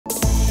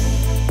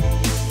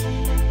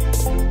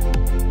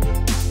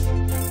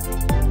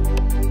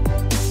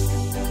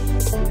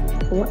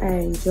What I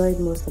enjoyed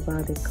most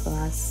about the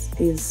class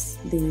is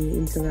the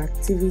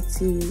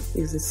interactivity,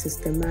 is the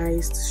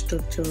systemized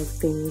structure of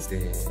things.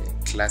 The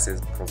classes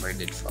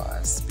provided for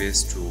us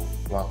space to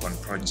work on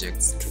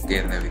projects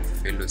together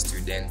with fellow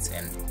students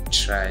and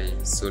try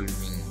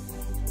solving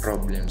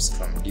problems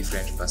from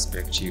different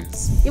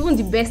perspectives. Even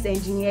the best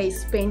engineer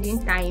is spending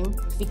time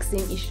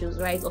fixing issues,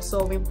 right, or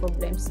solving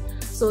problems.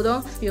 So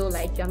don't feel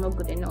like you're not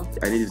good enough.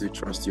 I need you to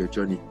trust your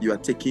journey. You are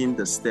taking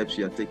the steps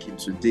you are taking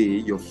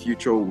today. Your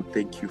future will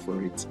thank you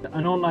for it.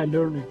 An online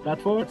learning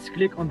platform.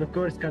 Click on the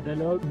course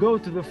catalog. Go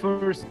to the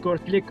first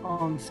course. Click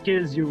on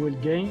skills you will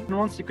gain. And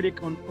once you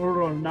click on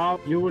enroll now,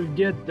 you will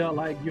get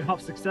you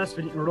have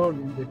successfully enrolled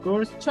in the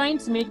course. Trying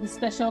to make the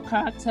special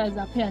characters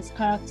appear as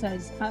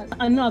characters.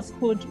 I know as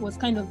code was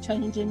kind of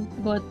challenging,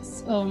 but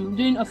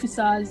doing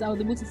officers, I was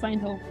able to find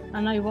help,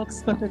 and now it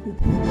works perfectly.